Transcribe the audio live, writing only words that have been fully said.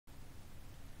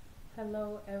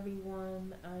Hello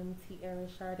everyone, I'm Tiara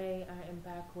Shardé. I am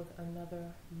back with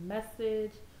another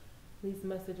message. These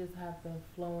messages have been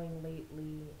flowing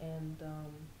lately and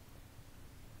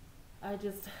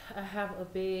I have a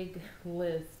big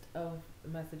list of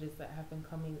messages that have been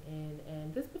coming in,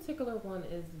 and this particular one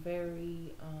is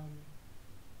very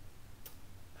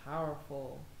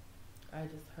powerful. I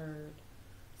just heard.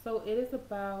 So it is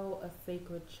about a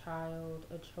sacred child,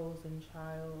 a chosen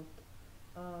child.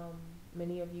 Um,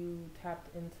 Many of you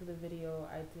tapped into the video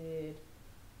I did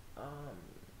um,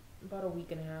 about a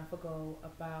week and a half ago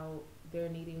about there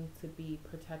needing to be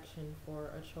protection for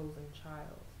a chosen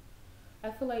child.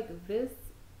 I feel like this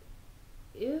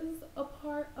is a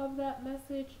part of that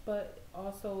message, but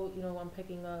also, I'm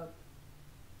picking up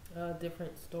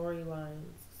different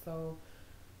storylines. So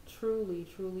truly,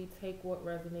 truly take what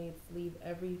resonates, leave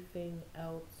everything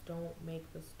else. Don't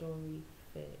make the story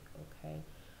fit, okay?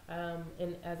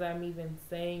 And as I'm even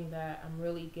saying that, I'm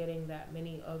really getting that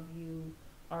many of you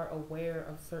are aware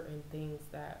of certain things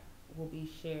that will be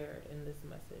shared in this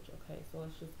message, okay? So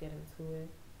let's just get into it.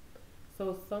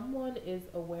 So, someone is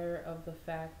aware of the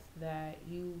fact that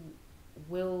you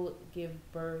will give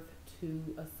birth to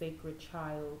a sacred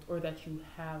child, or that you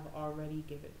have already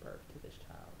given birth to this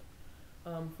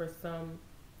child. For some,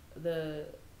 the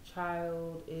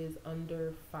child is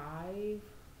under 5,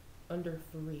 under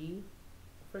 3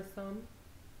 for some.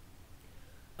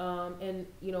 And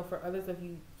for others of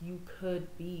you, you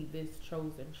could be this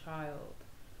chosen child,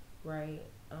 right?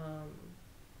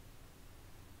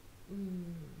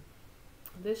 Mm,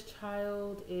 this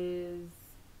child is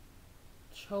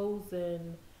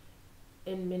chosen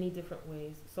in many different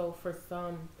ways. So for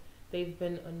some, they've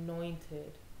been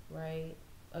anointed, right?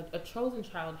 A chosen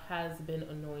child has been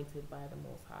anointed by the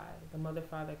Most High. The Mother,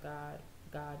 Father, God,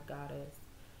 Goddess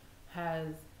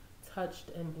has touched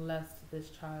and blessed this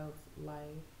child's life.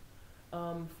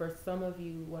 For some of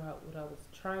you, what I was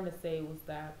trying to say was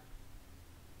that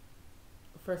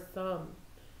for some,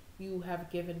 you have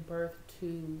given birth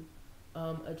to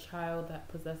a child that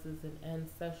possesses an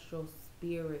ancestral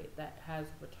spirit that has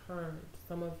returned.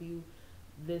 Some of you,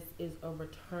 this is a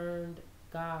returned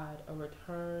God, a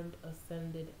returned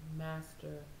ascended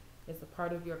master. It's a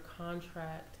part of your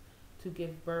contract to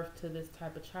give birth to this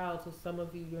type of child. So some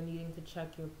of you, you're needing to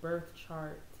check your birth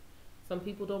chart. Some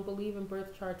people don't believe in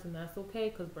birth charts, and that's okay,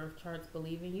 because birth charts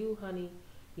believe in you, honey.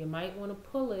 You might want to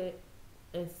pull it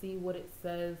and see what it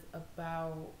says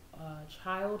about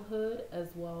childhood as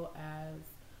well as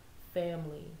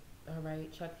family. All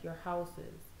right, check your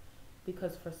houses,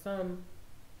 because for some,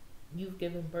 you've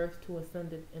given birth to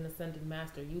an ascended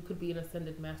master. You could be an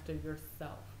ascended master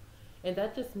yourself, and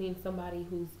that just means somebody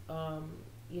who's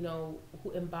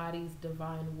who embodies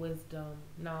divine wisdom,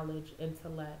 knowledge,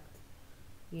 intellect.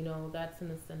 That's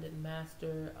an ascended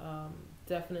master.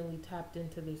 Definitely tapped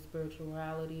into their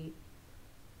spirituality,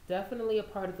 definitely a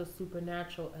part of the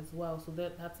supernatural as well. So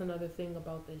that's another thing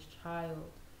about this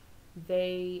child.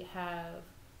 They have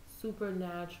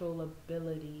supernatural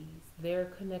abilities. Their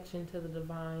connection to the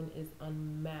divine is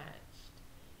unmatched.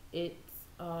 It's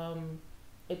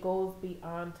it goes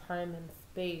beyond time and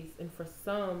space. And for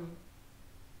some,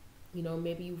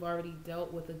 maybe you've already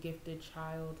dealt with a gifted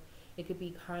child. It could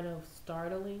be kind of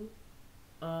startling.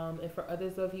 And for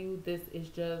others of you, this is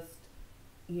just,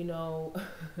 you know,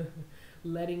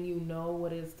 letting you know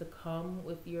what is to come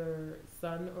with your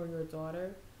son or your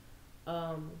daughter.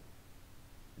 Um,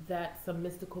 that some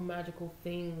mystical, magical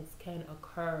things can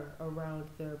occur around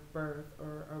their birth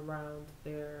or around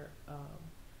their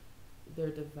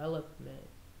development.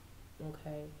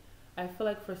 Okay, I feel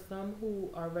like for some who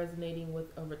are resonating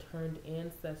with a returned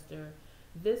ancestor,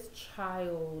 this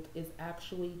child is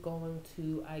actually going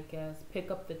to, I guess,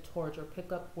 pick up the torch or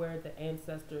pick up where the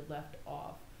ancestor left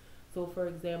off. So, for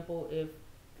example, if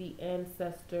the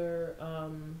ancestor,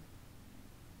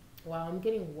 wow, I'm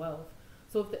getting wealth.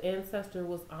 So, if the ancestor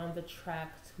was on the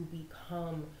track to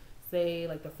become, say,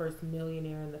 like the first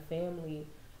millionaire in the family,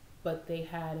 but they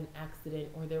had an accident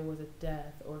or there was a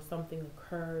death or something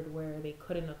occurred where they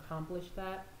couldn't accomplish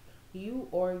that, you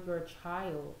or your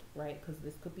child, right? Because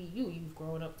this could be you, you've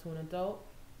grown up to an adult,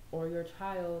 or your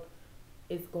child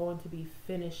is going to be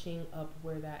finishing up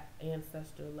where that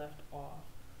ancestor left off,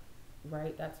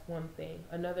 right? That's one thing.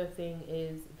 Another thing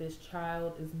is this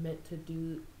child is meant to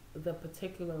do the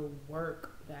particular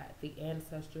work that the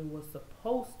ancestor was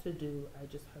supposed to do. I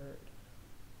just heard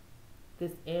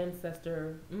this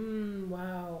ancestor,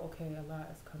 wow, okay, a lot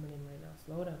is coming in right now.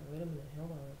 Slow down, wait a minute,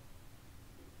 hold on.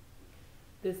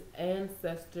 This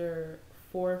ancestor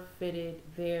forfeited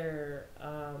their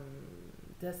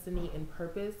destiny and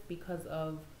purpose because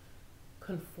of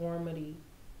conformity.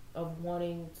 of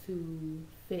wanting to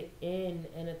fit in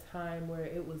a time where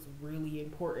it was really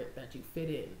important that you fit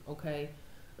in, okay?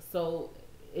 So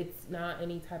it's not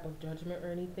any type of judgment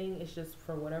or anything. It's just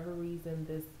for whatever reason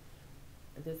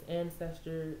this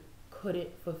ancestor couldn't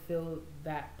fulfill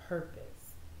that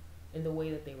purpose in the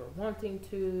way that they were wanting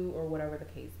to, or whatever the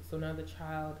case. So now the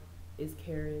child is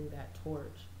carrying that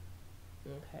torch.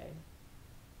 Okay.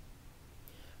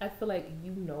 I feel like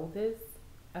you know this.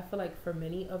 I feel like for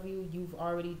many of you, you've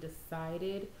already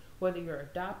decided whether you're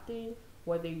adopting,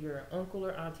 whether you're an uncle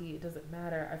or auntie, it doesn't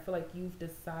matter. I feel like you've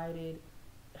decided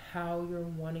how you're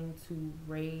wanting to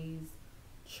raise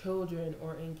children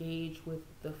or engage with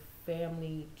the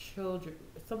family children,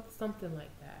 something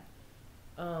like that.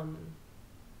 I'm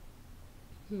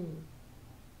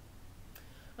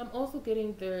also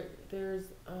getting there's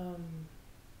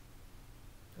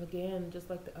again, just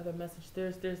like the other message,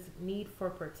 there's need for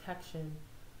protection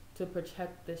to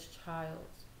protect this child.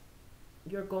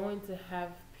 You're going to have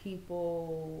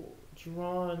people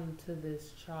drawn to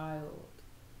this child,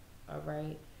 all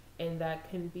right? And that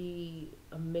can be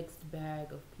a mixed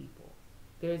bag of people.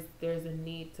 There's a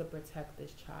need to protect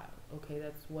this child, okay?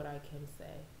 That's what I can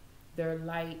say. Their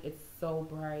light, it's so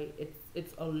bright.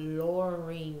 It's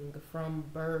alluring from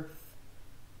birth.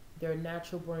 They're a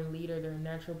natural born leader. They're a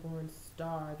natural born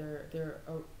star.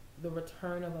 The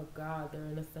return of a god. They're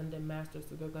an ascended master.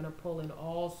 So they're going to pull in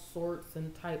all sorts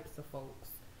and types of folks.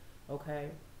 Okay?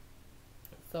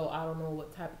 So I don't know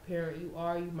what type of parent you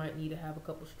are. You might need to have a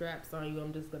couple straps on you.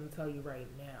 I'm just going to tell you right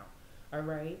now. All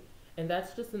right? And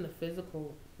that's just in the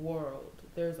physical world.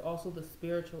 There's also the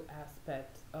spiritual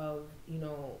aspect of,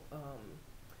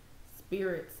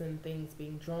 spirits and things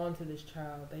being drawn to this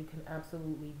child. They can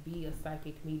absolutely be a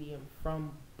psychic medium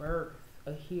from birth,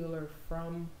 a healer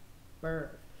from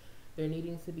birth. They're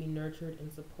needing to be nurtured and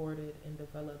supported and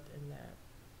developed in that.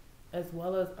 As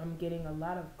well as I'm getting a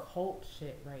lot of cult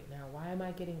shit right now. Why am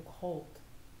I getting cult?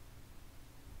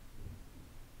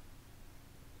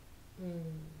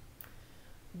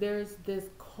 There's this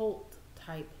cult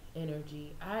type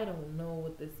energy. I don't know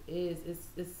what this is.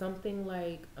 It's something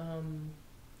like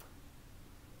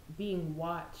being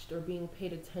watched or being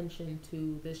paid attention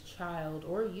to. This child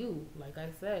or you, like I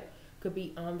said, could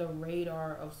be on the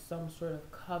radar of some sort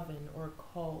of coven or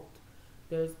cult.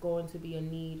 There's going to be a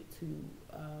need to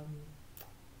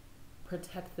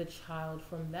protect the child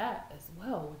from that as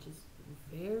well, which is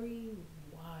very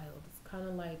wild. It's kind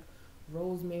of like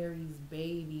Rosemary's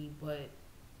Baby, but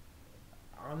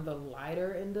on the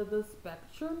lighter end of the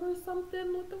spectrum or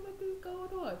something. What the fuck is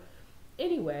going on?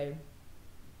 Anyway,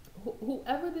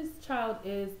 whoever this child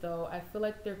is, though, I feel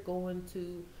like they're going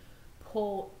to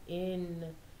pull in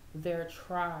their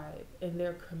tribe and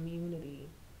their community.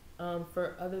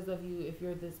 For others of you, if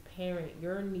you're this parent,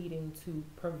 you're needing to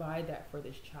provide that for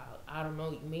this child. I don't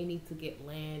know, you may need to get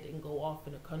land and go off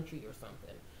in a country or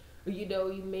something. Or,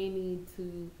 you may need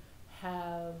to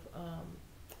have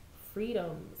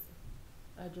freedoms.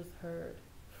 I just heard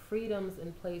freedoms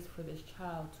in place for this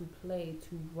child to play,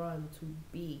 to run, to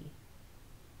be.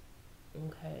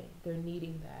 Okay, they're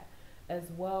needing that. As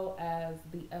well as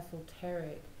the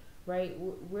esoteric, right?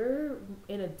 We're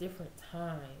in a different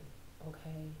time,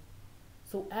 okay?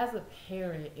 So as a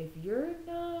parent, if you're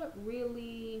not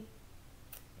really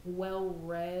well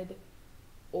read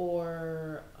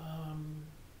or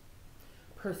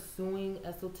pursuing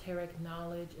esoteric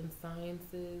knowledge and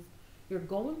sciences, you're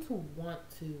going to want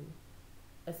to,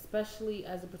 especially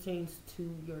as it pertains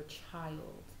to your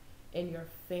child and your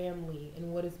family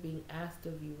and what is being asked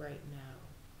of you right now.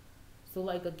 So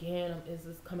like, again, is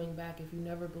this coming back? If you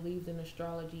never believed in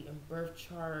astrology and birth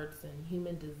charts and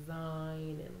human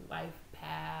design and life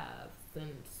paths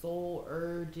and soul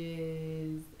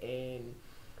urges and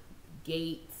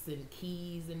gates and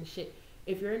keys and shit,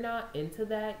 if you're not into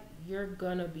that, you're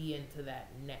gonna be into that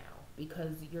now,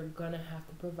 because you're gonna have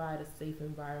to provide a safe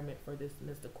environment for this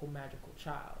mystical, magical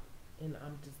child. And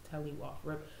I'm just telling you off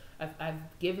rip.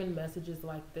 I've given messages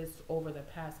like this over the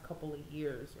past couple of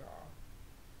years, y'all,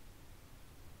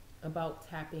 about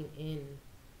tapping in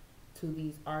to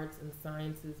these arts and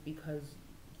sciences, because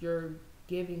you're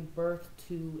giving birth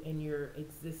to and you're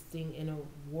existing in a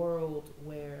world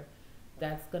where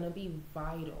that's going to be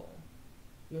vital.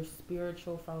 Your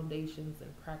spiritual foundations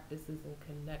and practices and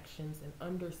connections and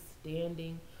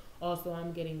understanding. Also,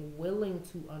 I'm getting willing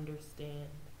to understand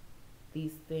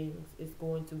these things is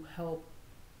going to help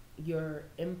your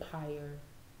empire,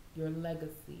 your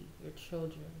legacy, your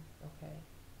children, okay?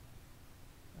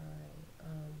 All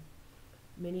right.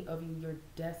 Many of you, you're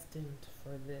destined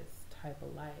for this type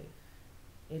of life.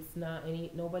 It's not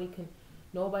nobody can,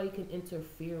 Nobody can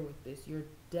interfere with this. You're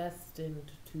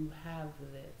destined to have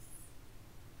this.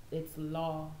 It's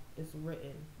law, it's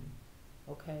written.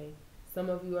 Okay? Some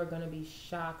of you are going to be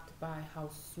shocked by how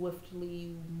swiftly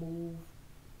you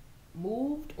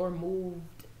moved or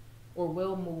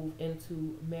will move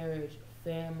into marriage,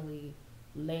 family,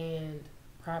 land,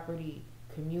 property,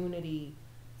 community,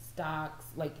 stocks.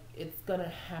 Like, it's going to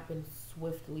happen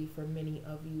swiftly for many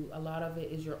of you. A lot of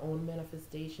it is your own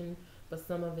manifestation, but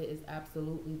some of it is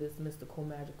absolutely this mystical,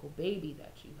 magical baby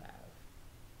that you have.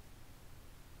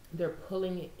 They're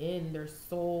pulling it in. Their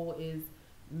soul is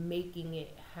making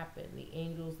it happen. The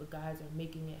angels, the guides are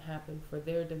making it happen for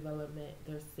their development,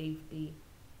 their safety.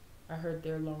 I heard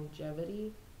their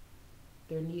longevity.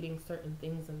 They're needing certain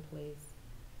things in place.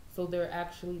 So they're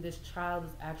actually, this child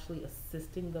is actually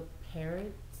assisting the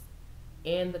parents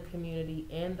and the community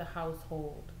and the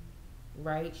household,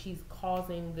 right? She's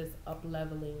causing this up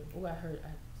leveling. Oh, I heard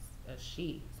a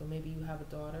she. So maybe you have a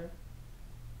daughter,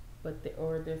 but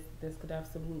this could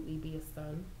absolutely be a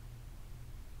son.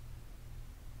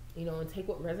 You know, and take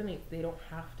what resonates. They don't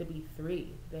have to be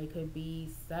 3. They could be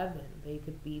 7. They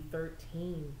could be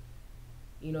 13.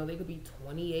 You know, they could be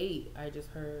 28. I just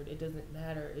heard. It doesn't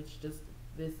matter. It's just,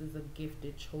 this is a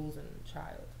gifted, chosen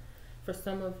child. For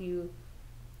some of you,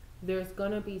 there's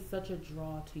going to be such a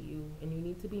draw to you, and you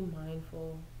need to be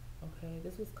mindful. Okay,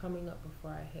 this was coming up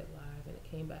before I hit live, and it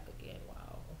came back again.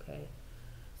 Wow. Okay.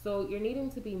 So you're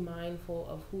needing to be mindful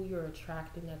of who you're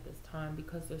attracting at this time,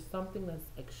 because there's something that's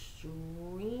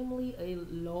extremely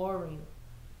alluring.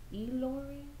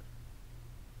 Alluring?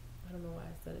 I don't know why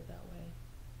I said it that way.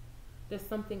 There's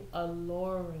something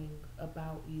alluring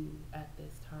about you at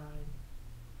this time.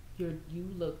 You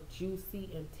look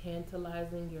juicy and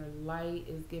tantalizing. Your light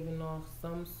is giving off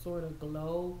some sort of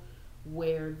glow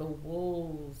where the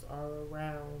wolves are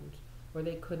around, or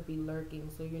they could be lurking.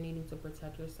 So you're needing to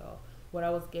protect yourself. What I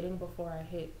was getting before I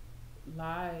hit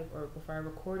live, or before I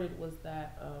recorded, was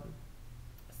that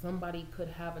somebody could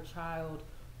have a child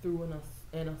through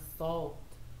an assault.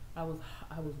 I was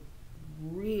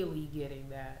really getting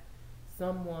that.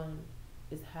 Someone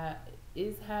is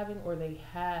having, or they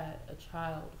had a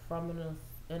child from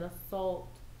an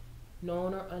assault,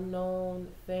 known or unknown,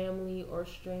 family or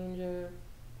stranger.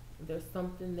 There's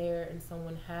something there, and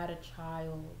someone had a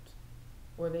child,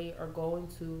 or they are going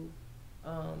to.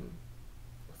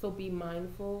 So be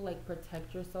mindful, like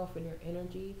protect yourself and your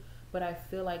energy. But I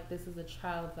feel like this is a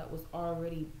child that was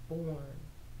already born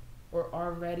or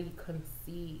already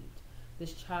conceived.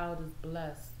 This child is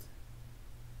blessed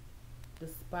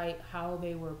despite how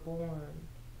they were born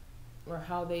or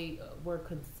how they were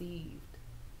conceived.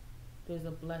 There's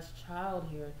a blessed child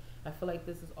here. I feel like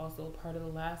this is also part of the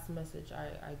last message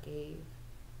I gave,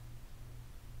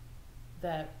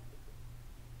 that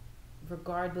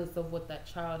regardless of what that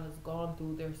child has gone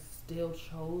through, they're still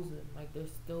chosen. Like, they're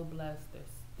still blessed. They're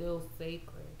still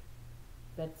sacred.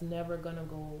 That's never gonna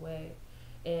go away.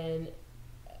 And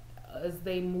as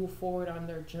they move forward on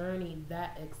their journey,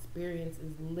 that experience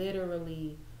is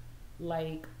literally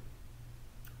like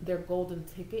their golden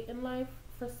ticket in life.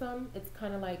 For some, it's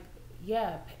kind of like,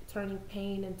 yeah, turning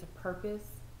pain into purpose.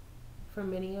 For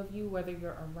many of you, whether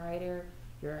you're a writer,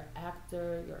 you're an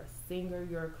actor, you're a singer,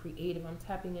 you're a creative. I'm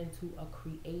tapping into a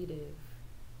creative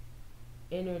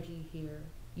energy here.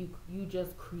 You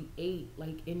just create,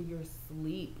 like, in your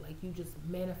sleep. Like, you just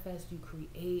manifest, you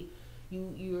create.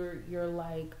 You're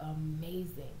like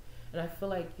amazing. And I feel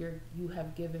like you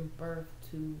have given birth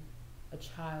to a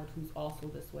child who's also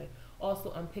this way.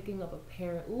 Also, I'm picking up a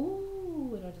parent.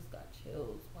 Ooh, and I just got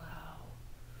chills. Wow.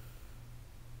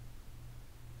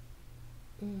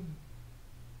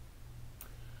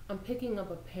 I'm picking up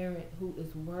a parent who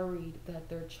is worried that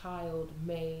their child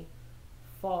may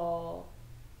fall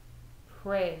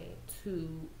prey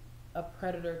to a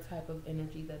predator type of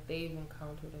energy that they've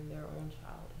encountered in their own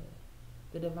childhood.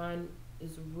 The divine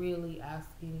is really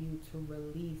asking you to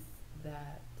release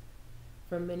that.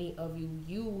 For many of you,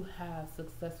 you have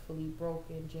successfully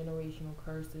broken generational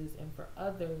curses, and for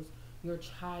others, your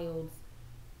child's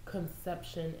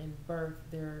conception and birth,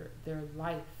 their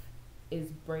life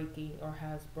is breaking or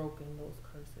has broken those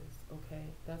curses. Okay,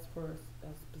 that's for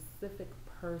a specific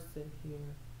person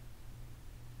here.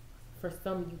 For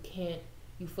some,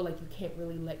 you feel like you can't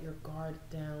really let your guard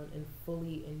down and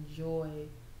fully enjoy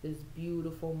this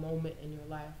beautiful moment in your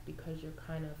life because you're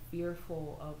kind of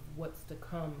fearful of what's to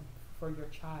come for your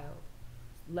child.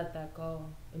 Let that go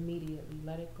immediately.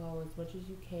 Let it go as much as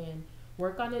you can.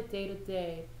 Work on it day to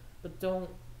day, but don't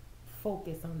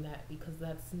focus on that, because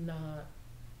that's not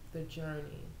the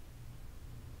journey.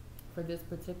 For this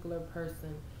particular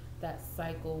person, that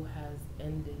cycle has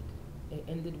ended. It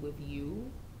ended with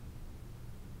you,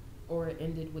 or it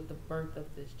ended with the birth of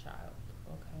this child,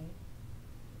 okay?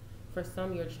 For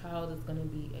some, your child is going to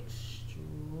be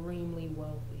extremely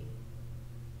wealthy.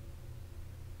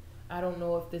 I don't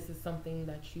know if this is something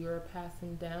that you're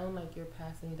passing down, like you're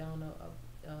passing down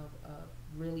a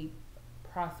really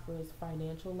prosperous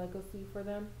financial legacy for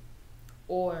them,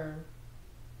 or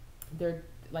they're,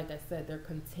 like I said, they're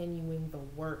continuing the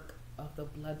work of the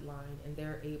bloodline and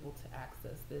they're able to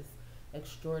access this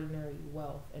extraordinary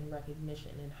wealth and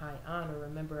recognition and high honor.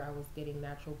 Remember, I was getting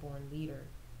natural born leader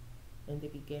in the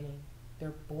beginning.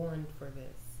 They're born for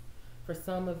this. For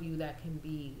some of you, that can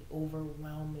be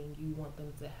overwhelming. You want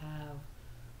them to have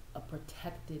a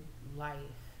protected life,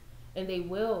 and they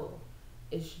will.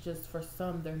 It's just for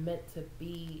some, they're meant to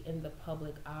be in the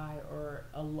public eye, or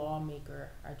a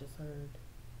lawmaker, I just heard.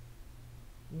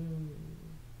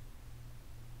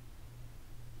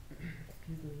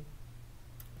 Excuse me.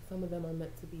 Some of them are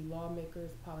meant to be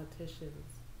lawmakers,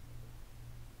 politicians.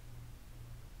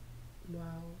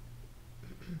 Wow.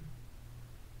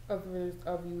 Others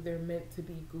of you, they're meant to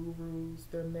be gurus.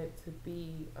 They're meant to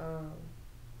be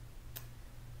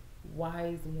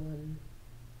wise one.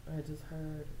 I just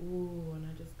heard. Ooh, and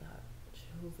I just got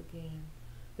chills again.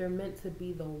 They're meant to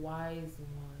be the wise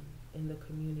one in the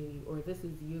community, or this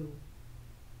is you.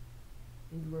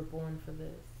 You were born for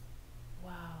this.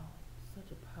 Wow,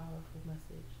 such a powerful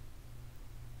message.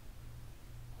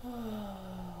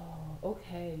 Oh,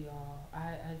 okay, y'all.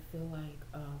 I feel like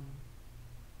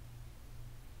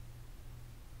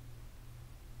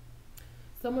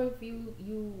some of you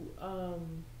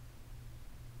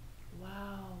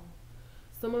wow.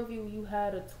 Some of you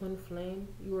had a twin flame.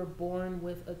 You were born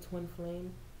with a twin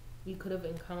flame. You could have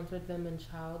encountered them in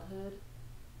childhood.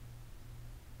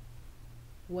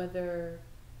 Whether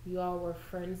y'all were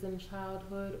friends in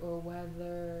childhood, or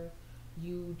whether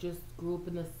you just grew up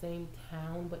in the same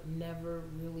town but never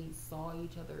really saw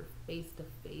each other face to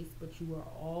face, but you were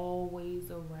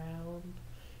always around.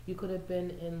 You could have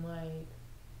been in like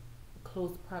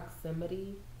close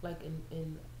proximity, like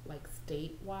in like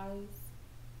state wise,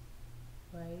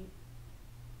 right?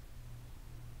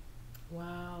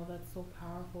 Wow, that's so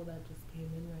powerful. That just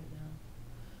came in right now.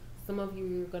 Some of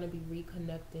you are going to be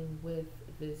reconnecting with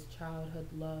this childhood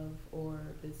love or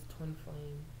this twin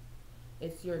flame.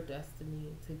 It's your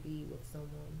destiny to be with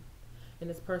someone, and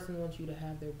this person wants you to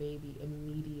have their baby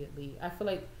immediately. I feel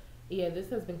like, yeah,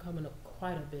 this has been coming up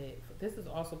quite a bit. This is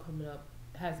also coming up,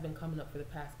 has been coming up for the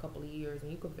past couple of years,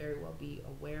 and you could very well be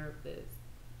aware of this.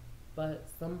 But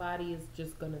somebody is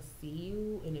just gonna see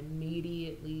you and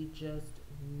immediately just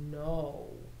know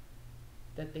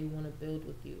that they want to build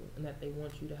with you and that they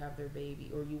want you to have their baby,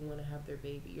 or you want to have their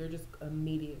baby. You're just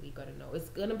immediately gonna know. It's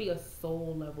gonna be a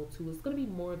soul level too. It's gonna be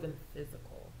more than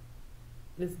physical.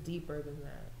 It's deeper than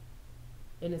that,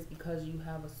 and it's because you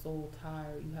have a soul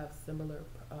tie, or you have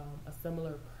a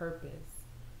similar purpose.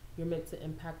 You're meant to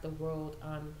impact the world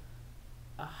on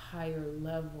a higher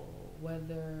level.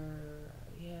 Whether,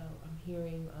 yeah, I'm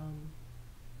hearing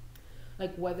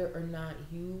like whether or not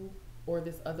you or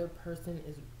this other person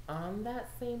is on that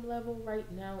same level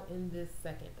right now in this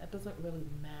second, that doesn't really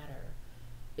matter.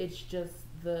 It's just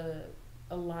the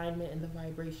alignment and the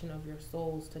vibration of your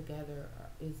souls together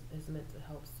is meant to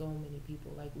help so many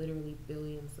people, like literally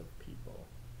billions of people.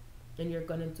 And you're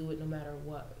gonna do it no matter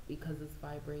what, because it's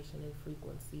vibration and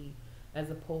frequency,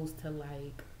 as opposed to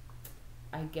like,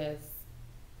 I guess,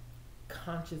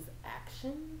 conscious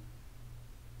action.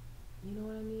 You know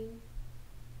what I mean?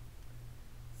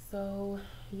 So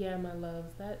yeah, my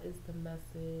loves, that is the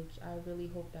message. I really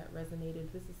hope that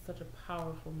resonated. This is such a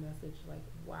powerful message. Like,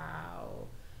 wow,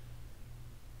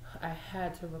 I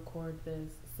had to record this.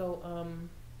 So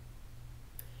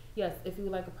yes, if you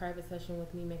would like a private session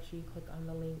with me, make sure you click on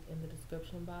the link in the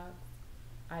description box.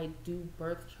 I do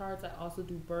birth charts. I also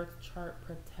do birth chart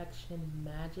protection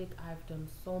magic. I've done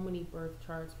so many birth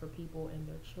charts for people and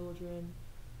their children.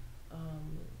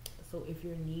 So if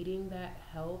you're needing that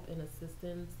help and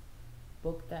assistance,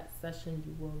 book that session.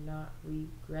 You will not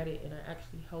regret it. And I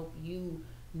actually help you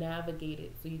navigate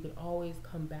it, so you can always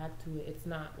come back to it. It's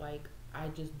not like I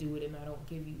just do it and I don't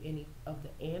give you any of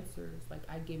the answers. Like,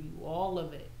 I give you all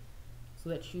of it so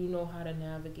that you know how to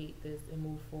navigate this and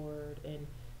move forward and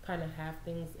kind of have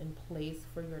things in place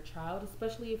for your child,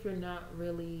 especially if you're not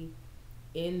really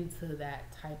into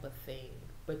that type of thing,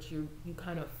 but you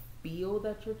kind of feel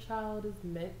that your child is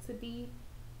meant to be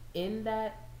in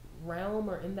that realm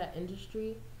or in that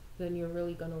industry. Then you're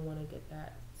really going to want to get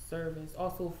that service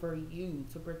also for you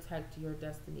to protect your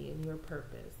destiny and your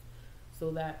purpose, so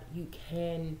that you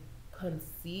can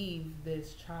conceive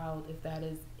this child if that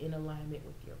is in alignment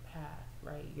with your path,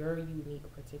 right? Your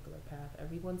unique particular path.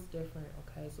 Everyone's different,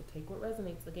 okay? So take what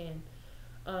resonates again.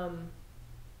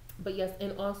 But yes,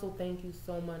 and also thank you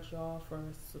so much, y'all, for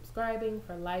subscribing,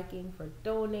 for liking, for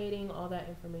donating. All that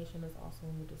information is also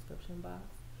in the description box.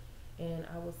 And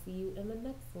I will see you in the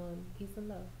next one. Peace and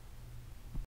love.